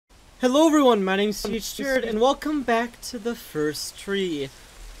Hello everyone, my name's GhJared and welcome back to the first tree.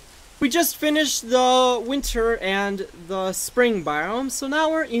 We just finished the winter and the spring biome, so now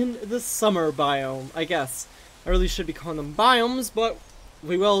we're in the summer biome, I guess. I really should be calling them biomes, but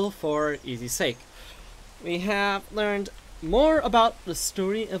we will for easy sake. We have learned more about the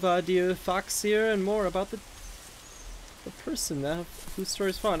story of our dear fox here and more about the person whose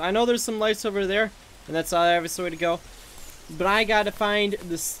story is fun. I know there's some lights over there, and that's all I have a way to go. But I gotta find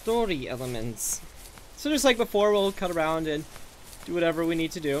the story elements. So just like before, we'll cut around and do whatever we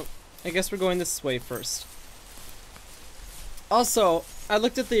need to do. I guess we're going this way first. Also, I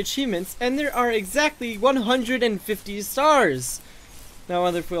looked at the achievements, and there are exactly 150 stars! Now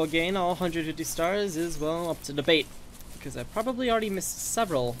whether we'll gain all 150 stars is, well, up to debate. Because I probably already missed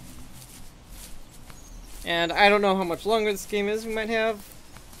several. And I don't know how much longer this game is. We might have...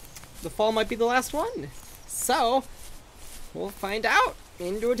 the fall might be the last one. So... we'll find out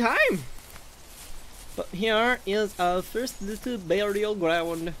in due time. But here is our first little burial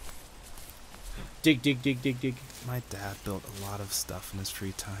ground. Dig, dig, dig, dig, dig. My dad built a lot of stuff in his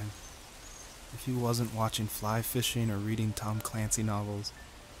free time. If he wasn't watching fly fishing or reading Tom Clancy novels,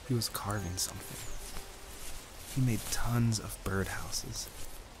 he was carving something. He made tons of birdhouses.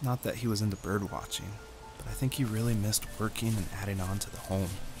 Not that he was into bird watching, but I think he really missed working and adding on to the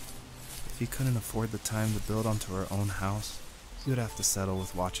home. If he couldn't afford the time to build onto our own house, he would have to settle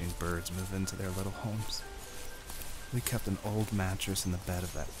with watching birds move into their little homes. We kept an old mattress in the bed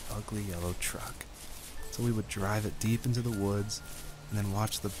of that ugly yellow truck, so we would drive it deep into the woods and then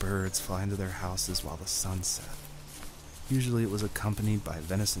watch the birds fly into their houses while the sun set. Usually it was accompanied by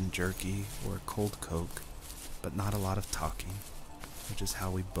venison jerky or cold Coke, but not a lot of talking, which is how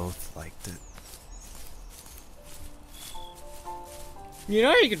we both liked it. You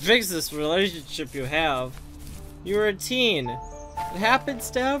know you can fix this relationship you have. You were a teen. It happens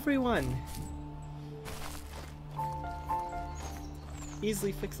to everyone.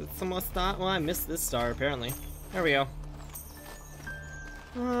 Easily fix it. Someone's not. Well, I missed this star apparently. There we go.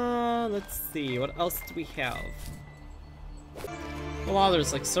 Let's see. What else do we have? Oh wow,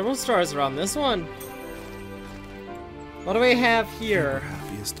 there's like several stars around this one. What do we have here? We were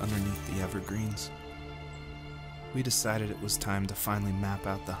happiest underneath the evergreens. We decided it was time to finally map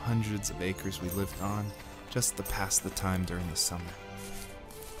out the hundreds of acres we lived on, just to pass the time during the summer.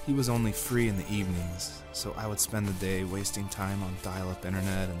 He was only free in the evenings, so I would spend the day wasting time on dial-up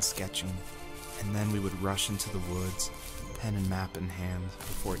internet and sketching, and then we would rush into the woods, pen and map in hand,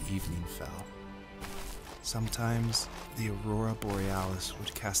 before evening fell. Sometimes, the aurora borealis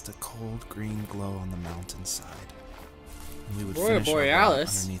would cast a cold green glow on the mountainside, and we would finish our ride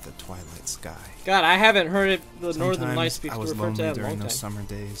underneath a twilight sky. God, I haven't heard it, the Sometimes Northern Lights be I was referred to lonely that in a during long time. those summer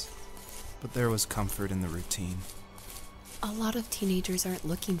days, but there was comfort in the routine. A lot of teenagers aren't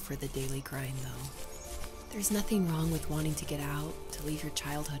looking for the daily grind, though. There's nothing wrong with wanting to get out, to leave your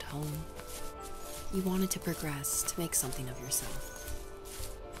childhood home. You wanted to progress, to make something of yourself.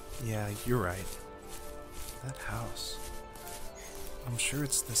 Yeah, you're right. That house. I'm sure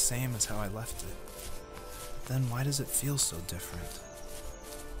it's the same as how I left it. But then why does it feel so different?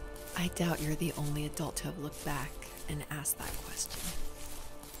 I doubt you're the only adult to have looked back and asked that question.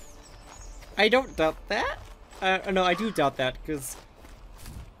 I don't doubt that. No, I do doubt that, because...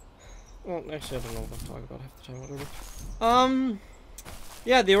 well, actually, I don't know what I'm talking about half the time, whatever.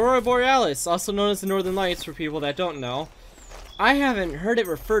 Yeah, the Aurora Borealis, also known as the Northern Lights for people that don't know. I haven't heard it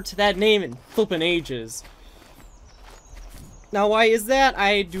referred to that name in flippin' ages. Now, why is that?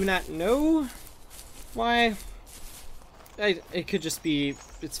 I do not know. Why? It could just be,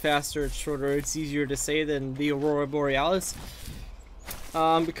 it's faster, it's shorter, it's easier to say than the Aurora Borealis.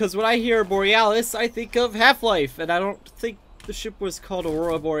 Because when I hear Borealis, I think of Half-Life, and I don't think the ship was called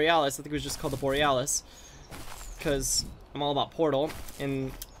Aurora Borealis. I think it was just called the Borealis, because I'm all about Portal,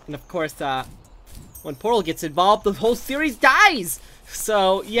 and of course, when Portal gets involved, the whole series dies!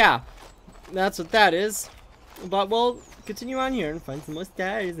 So, yeah, that's what that is. But we'll continue on here and find some more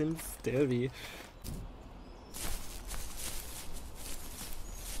stars in the story.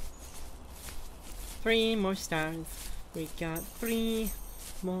 Three more stars. We got 3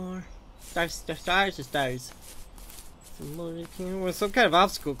 more stars. We're some kind of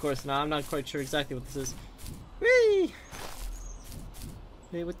obstacle course now. I'm not quite sure exactly what this is. Whee!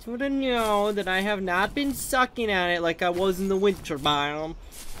 They want you to know that I have not been sucking at it like I was in the winter biome.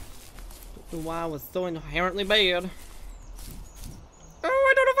 Why I was so inherently bad.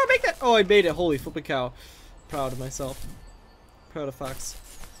 Oh, I don't know if I'll make that. Oh, I made it. Holy flippin' cow. Proud of myself. Proud of Fox.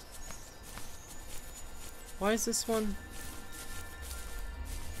 Why is this one?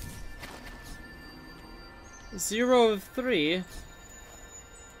 0 of 3.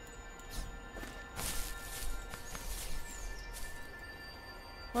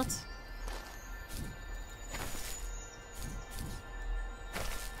 What?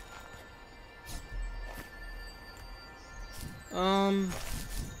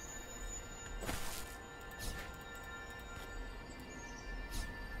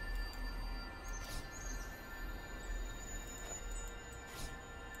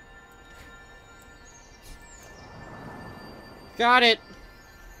 Got it.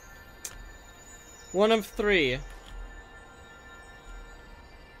 1 of 3.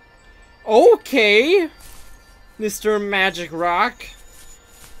 Okay, Mr. Magic Rock.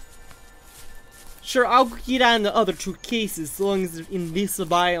 Sure, I'll get on the other 2 cases as long as they're in this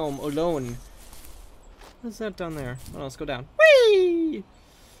biome alone. What's that down there? Oh, let's go down. Whee!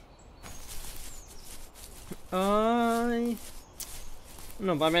 No,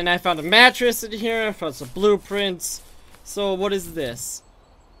 but I mean, I found a mattress in here. I found some blueprints. So, what is this?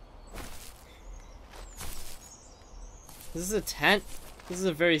 This is a tent? This is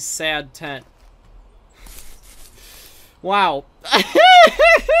a very sad tent. Wow.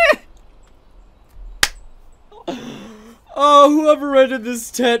 Oh, whoever rented this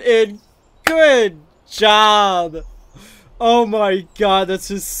tent in, good job. Oh my god, that's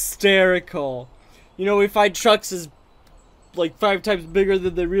hysterical. You know, we find trucks as like 5 times bigger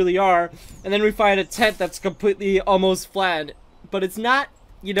than they really are, and then we find a tent that's completely almost flat, but it's not,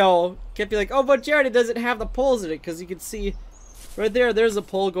 you know, can't be like, oh, but Jared, it doesn't have the poles in it, because you can see right there, there's a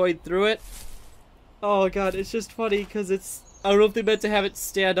pole going through it. Oh god, it's just funny, because it's, I don't know if they meant to have it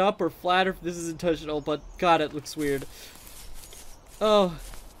stand up or flat, or if this is intentional, but god, it looks weird. Oh,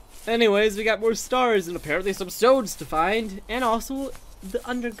 anyways, we got more stars, and apparently some stones to find, and also the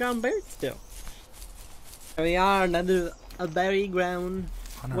underground bear still. Here we are, another a bury ground.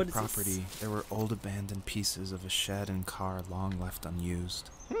 On our property, there were old abandoned pieces of a shed and car long left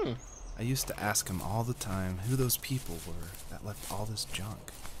unused. I used to ask him all the time who those people were that left all this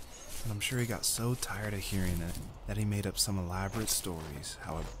junk. And I'm sure he got so tired of hearing it that he made up some elaborate stories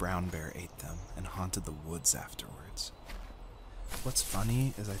how a brown bear ate them and haunted the woods afterwards. What's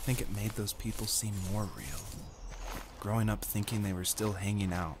funny is I think it made those people seem more real. Growing up thinking they were still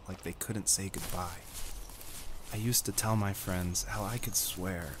hanging out like they couldn't say goodbye. I used to tell my friends how I could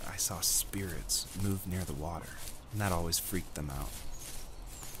swear I saw spirits move near the water, and that always freaked them out.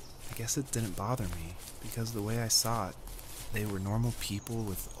 I guess it didn't bother me, because the way I saw it, they were normal people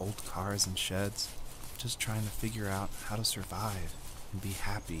with old cars and sheds, just trying to figure out how to survive and be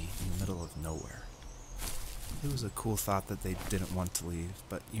happy in the middle of nowhere. It was a cool thought that they didn't want to leave,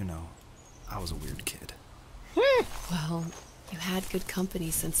 but you know, I was a weird kid. Well, you had good company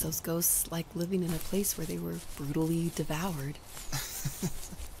since those ghosts like living in a place where they were brutally devoured.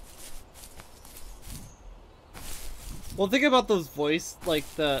 Well, think about those voice, like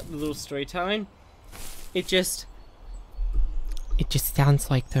the little storytelling. It just sounds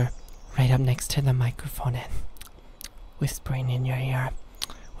like they're right up next to the microphone and whispering in your ear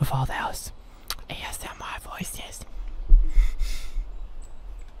with all those ASMR voices.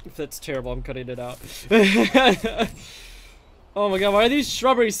 If that's terrible, I'm cutting it out. Oh my god, why are these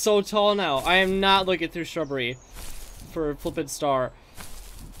shrubberies so tall now? I am not looking through shrubbery for a flippin' star.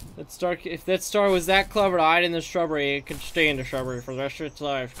 That star, if that star was that clever to hide in the shrubbery, it could stay in the shrubbery for the rest of its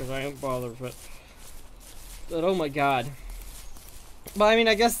life, because I ain't bothered with it. But oh my god. But I mean,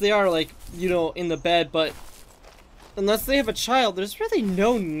 I guess they are, like, you know, in the bed, but unless they have a child, there's really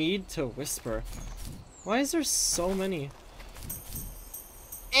no need to whisper. Why is there so many?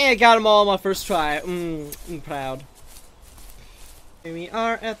 And I got them all on my first try. I'm proud. Here we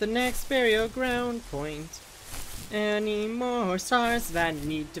are at the next burial ground point. Any more stars that I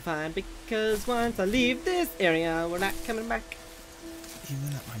need to find, because once I leave this area, we're not coming back.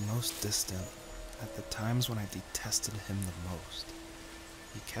 Even at my most distant, at the times when I detested him the most,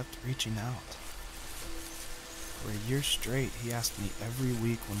 he kept reaching out. For a year straight, he asked me every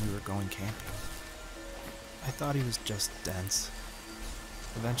week when we were going camping. I thought he was just dense.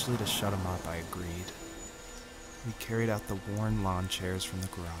 Eventually, to shut him up, I agreed. We carried out the worn lawn chairs from the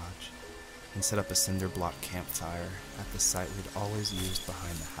garage and set up a cinder block campfire at the site we'd always used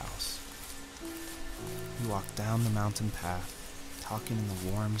behind the house. We walked down the mountain path, talking in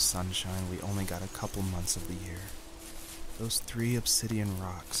the warm sunshine we only got a couple months of the year. Those 3 obsidian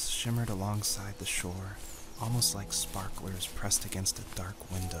rocks shimmered alongside the shore, almost like sparklers pressed against a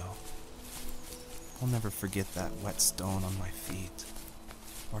dark window. I'll never forget that wet stone on my feet,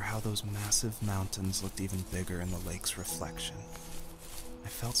 or how those massive mountains looked even bigger in the lake's reflection. I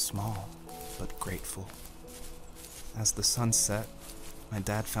felt small, but grateful. As the sun set, my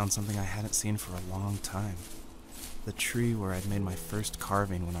dad found something I hadn't seen for a long time. The tree where I'd made my first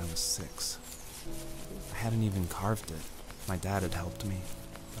carving when I was 6. I hadn't even carved it. My dad had helped me.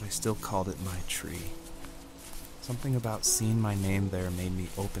 but I still called it my tree. Something about seeing my name there made me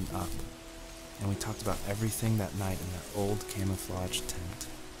open up, and we talked about everything that night in that old camouflage tent.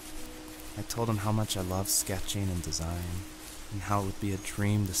 I told him how much I love sketching and design, and how it would be a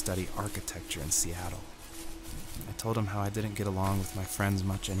dream to study architecture in Seattle. I told him how I didn't get along with my friends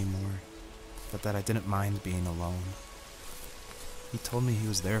much anymore, but that I didn't mind being alone. He told me he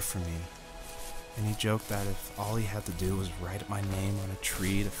was there for me, and he joked that if all he had to do was write my name on a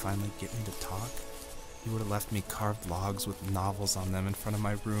tree to finally get me to talk, he would have left me carved logs with novels on them in front of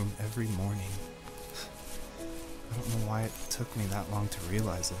my room every morning. I don't know why it took me that long to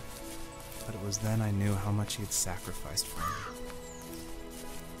realize it, but it was then I knew how much he had sacrificed for me.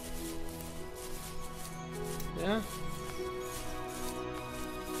 Yeah.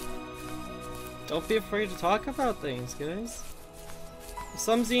 Don't be afraid to talk about things, guys. If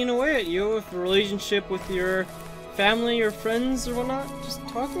someone's eating away at you, if a relationship with your family or friends or whatnot, just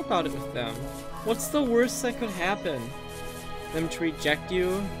talk about it with them. What's the worst that could happen? Them to reject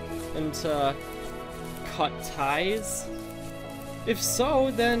you and to cut ties? If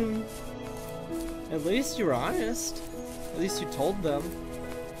so, then at least you were honest. At least you told them.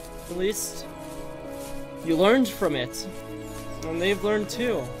 At least you learned from it. And they've learned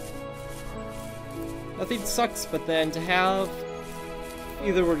too. Nothing sucks but then to have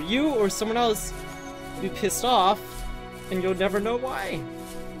either you or someone else be pissed off and you'll never know why.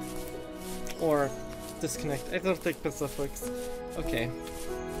 Or disconnect. I don't think specifics. Okay.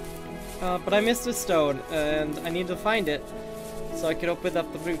 But I missed a stone, and I need to find it so I can open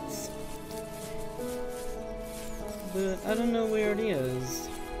up the roots. But I don't know where it is.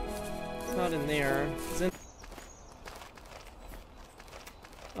 It's not in there. It's in.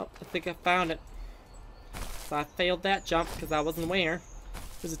 Oh, I think I found it. So I failed that jump because I wasn't aware.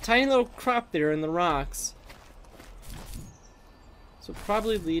 There's a tiny little crop there in the rocks. So it'll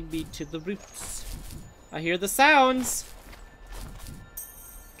probably lead me to the roots. I hear the sounds!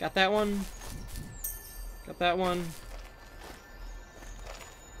 Got that one. Got that one.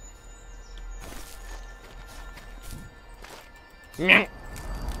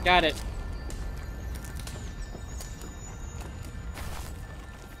 Got it.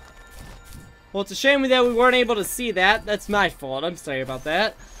 Well, it's a shame that we weren't able to see that. That's my fault. I'm sorry about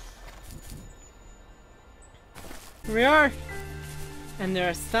that. Here we are. And there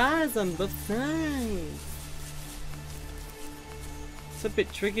are stars on both sides. It's a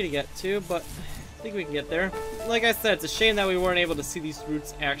bit tricky to get to, but I think we can get there. Like I said, it's a shame that we weren't able to see these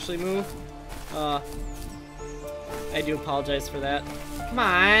roots actually move. I do apologize for that. Come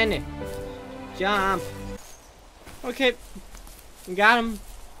on! Jump! Okay. Got him.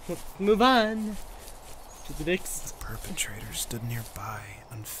 Let's move on to the next. The perpetrator stood nearby,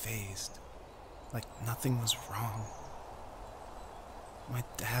 unfazed, like nothing was wrong. My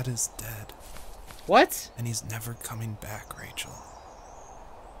dad is dead. What? And he's never coming back, Rachel.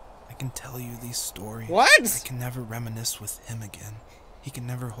 I can tell you these stories. What? I can never reminisce with him again. He can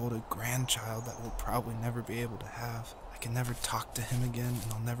never hold a grandchild that we'll probably never be able to have. I can never talk to him again,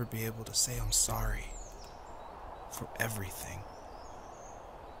 and I'll never be able to say I'm sorry for everything.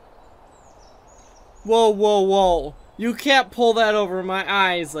 Whoa, whoa, whoa. You can't pull that over my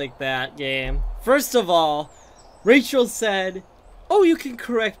eyes like that, game. First of all, Rachel said, oh, you can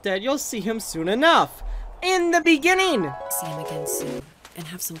correct Dad. You'll see him soon enough. In the beginning. See him again soon and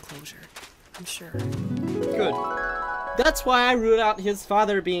have some closure, I'm sure. Good. That's why I ruled out his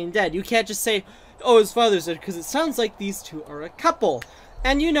father being dead. You can't just say, oh, his father's dead, because it sounds like these two are a couple.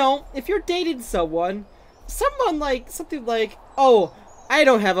 And you know, if you're dating someone like, something like, oh, I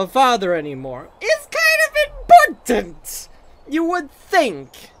don't have a father anymore, is kind of important. You would think.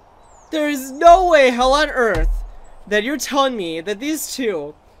 There is no way, hell on earth, that you're telling me that these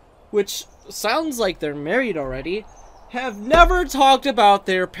two, which sounds like they're married already, have never talked about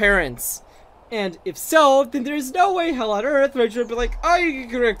their parents. And if so, then there's no way, hell on earth, Rachel would be like, oh, you can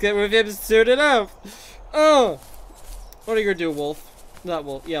correct it with him soon enough. Oh. What are you gonna do, Wolf? Not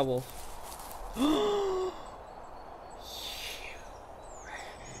Wolf. Yeah, Wolf.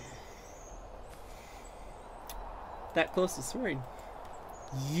 That close to swearing.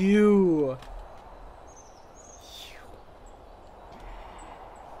 You.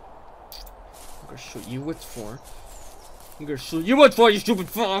 I'm gonna show you what's for. I'm gonna show you what for, you stupid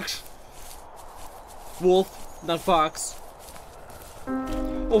fox. Wolf, not fox.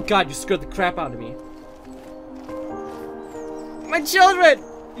 Oh god, you scared the crap out of me. My children!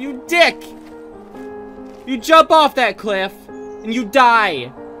 You dick! You jump off that cliff, and you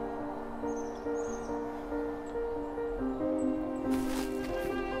die.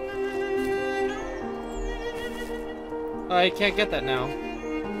 I can't get that now.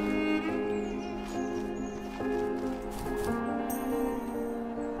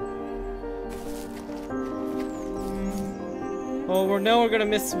 Oh, we're gonna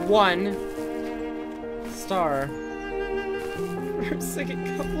miss 1 star. Our second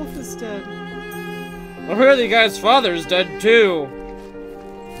couple is dead. I heard the guy's father's dead too.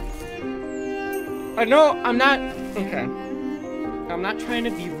 I know I'm not okay. I'm not trying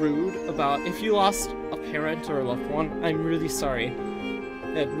to be rude about if you lost a parent or a loved one. I'm really sorry.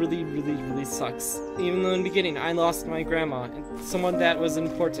 It really, really, really sucks. Even though in the beginning I lost my grandma, someone that was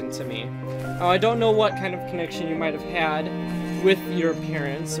important to me. I don't know what kind of connection you might have had with your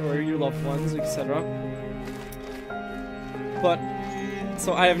parents or your loved ones, etc. But,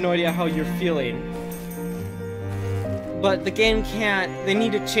 so I have no idea how you're feeling. But the game can't, they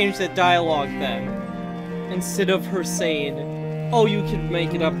need to change the dialogue then. Instead of her saying, oh, you can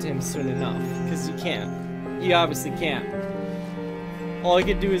make it up to him soon enough. Because you can't. You obviously can't. All he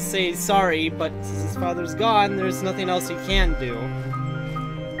can do is say sorry, but since his father's gone, there's nothing else he can do.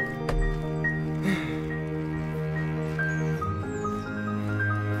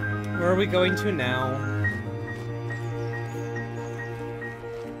 Where are we going to now?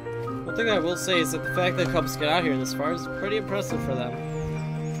 One thing I will say is that the fact that Cubs get out here this far is pretty impressive for them.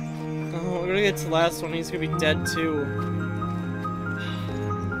 Oh, we're gonna get to the last one, he's gonna be dead too.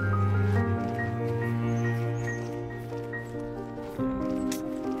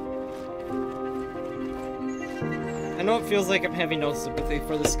 I know it feels like I'm having no sympathy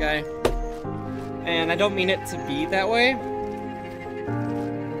for this guy. And I don't mean it to be that way.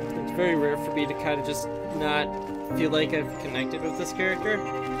 It's very rare for me to kind of just not feel like I've connected with this character.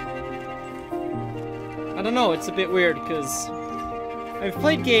 I don't know, it's a bit weird because I've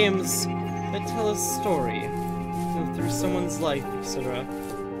played games that tell a story, you know, through someone's life, etc.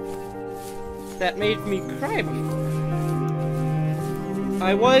 That made me cry before.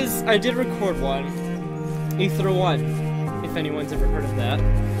 I did record one, out-tro 1, if anyone's ever heard of that.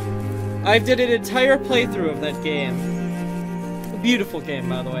 I did an entire playthrough of that game. A beautiful game,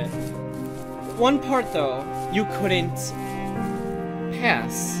 by the way. One part, though, you couldn't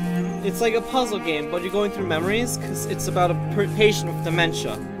pass. It's like a puzzle game, but you're going through memories, because it's about a patient with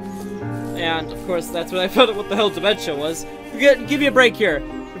dementia. And, of course, that's what I found out what the hell dementia was. Give me a break here.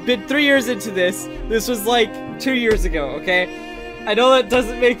 We've been 3 years into this. This was like 2 years ago, okay? I know that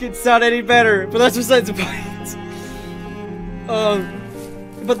doesn't make it sound any better, but that's besides the point.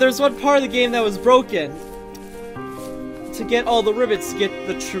 But there's one part of the game that was broken. To get all the ribbons to get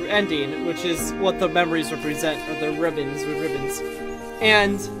the true ending, which is what the memories represent, or the ribbons with ribbons.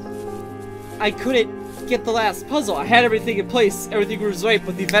 And I couldn't get the last puzzle. I had everything in place, everything was right,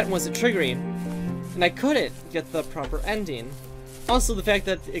 but the event wasn't triggering. And I couldn't get the proper ending. Also the fact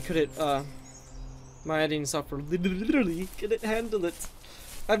that it couldn't, my editing software literally couldn't handle it.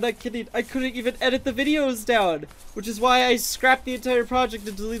 I'm not kidding, I couldn't even edit the videos down, which is why I scrapped the entire project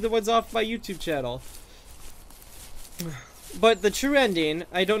and deleted the ones off my YouTube channel. But the true ending,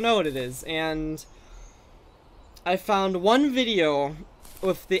 I don't know what it is, and I found one video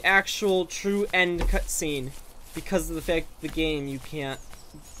with the actual true end cutscene because of the fact that the game you can't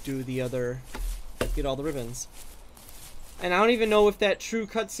do the other, get all the ribbons. And I don't even know if that true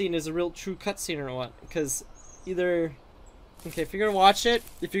cutscene is a real true cutscene or what, because either, okay, if you're gonna watch it,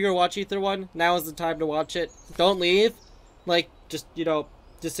 if you're gonna watch out-tro 1, now is the time to watch it. Don't leave, like, just, you know,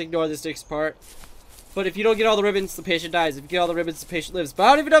 just ignore this next part. But if you don't get all the ribbons, the patient dies. If you get all the ribbons, the patient lives. But I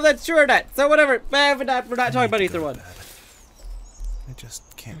don't even know if that's true or not. So whatever. We're not talking about out-tro 1. I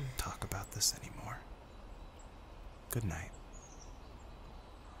just can't talk about this anymore. Good night.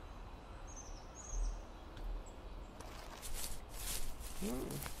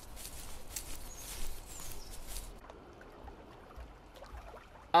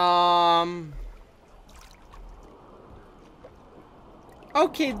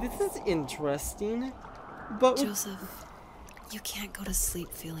 Okay, this is interesting, but Joseph, you can't go to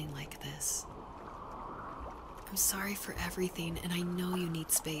sleep feeling like this. I'm sorry for everything, and I know you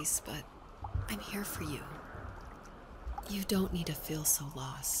need space, but I'm here for you. You don't need to feel so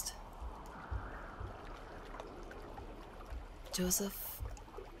lost. Joseph,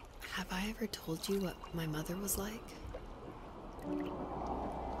 have I ever told you what my mother was like?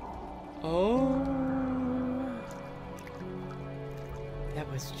 oh, that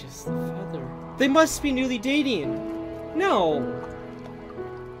was just the father. They must be newly dating. No,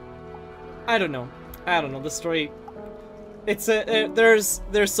 I don't know. The story, it's there's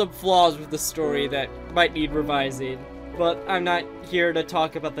some flaws with the story that might need revising, but I'm not here to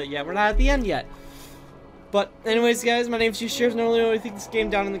talk about that yet. We're not at the end yet. But anyways, guys, my name's GhJared, and I really think this game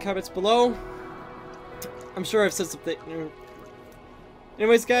down in the comments below. I'm sure I've said something.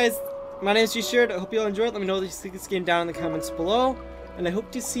 Anyways, guys, my name's GhJared. I hope you all enjoyed. Let me know what you think of this game down in the comments below, and I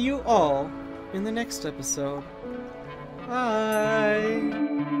hope to see you all in the next episode.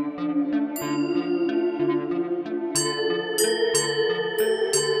 Bye.